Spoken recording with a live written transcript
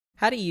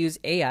How to use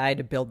AI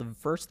to build the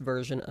first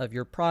version of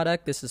your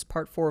product. This is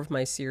part 4 of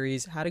my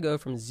series, how to go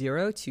from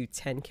 0 to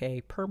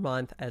 10K per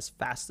month as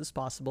fast as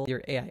possible,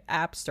 your AI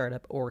app,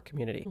 startup, or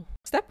community.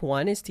 Step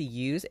 1 is to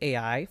use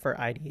AI for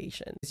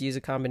ideation. Use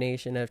a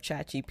combination of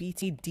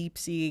ChatGPT,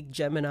 DeepSeek,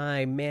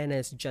 Gemini,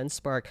 Manus,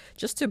 GenSpark,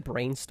 just to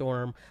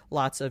brainstorm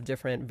lots of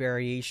different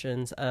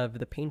variations of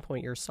the pain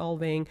point you're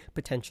solving,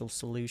 potential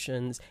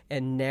solutions,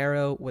 and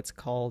narrow what's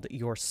called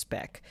your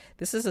spec.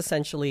 This is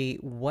essentially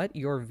what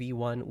your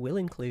V1 will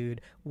include,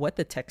 what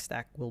the tech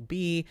stack will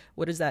be,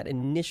 what is that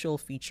initial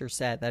feature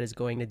set that is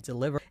going to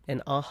deliver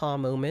an aha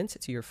moment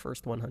to your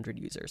first 100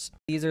 users.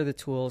 These are the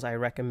tools I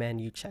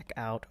recommend you check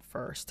out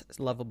first.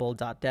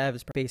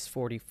 Lovable.dev,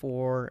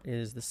 Base44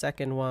 is the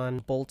second one,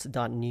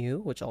 Bolt.new,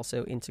 which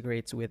also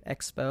integrates with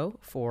Expo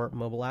for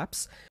mobile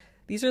apps.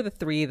 These are the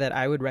 3 that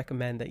I would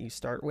recommend that you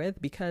start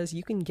with because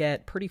you can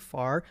get pretty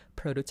far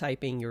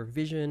prototyping your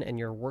vision and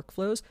your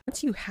workflows.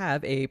 Once you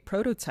have a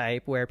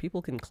prototype where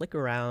people can click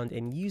around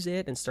and use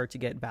it and start to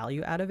get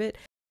value out of it,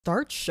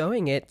 start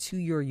showing it to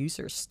your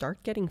users.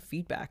 Start getting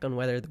feedback on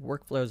whether the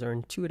workflows are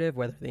intuitive,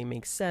 whether they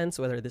make sense,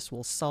 whether this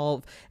will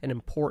solve an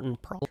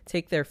important problem.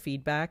 Take their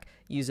feedback,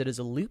 use it as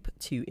a loop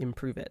to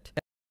improve it.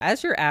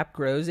 As your app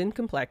grows in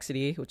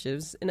complexity, which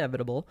is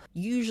inevitable,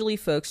 usually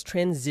folks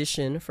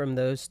transition from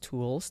those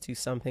tools to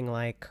something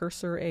like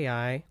Cursor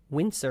AI,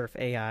 Windsurf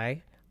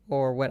AI,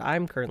 or what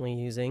I'm currently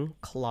using,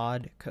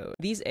 Claude Code.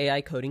 These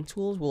AI coding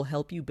tools will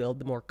help you build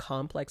the more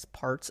complex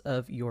parts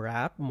of your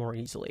app more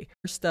easily.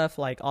 Stuff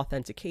like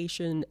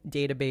authentication,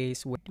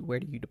 database, where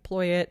do you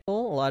deploy it? A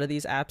lot of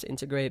these apps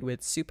integrate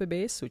with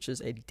Supabase, which is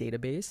a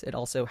database. It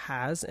also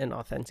has an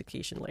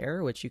authentication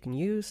layer, which you can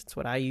use. It's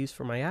what I use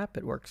for my app.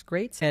 It works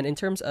great. And in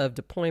terms of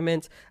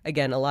deployment,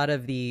 again, a lot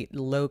of the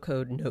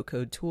low-code,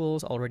 no-code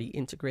tools already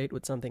integrate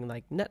with something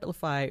like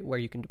Netlify, where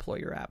you can deploy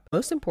your app.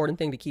 Most important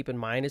thing to keep in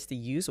mind is to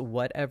use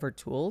whatever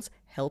tools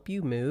help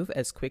you move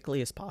as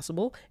quickly as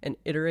possible and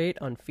iterate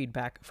on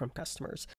feedback from customers.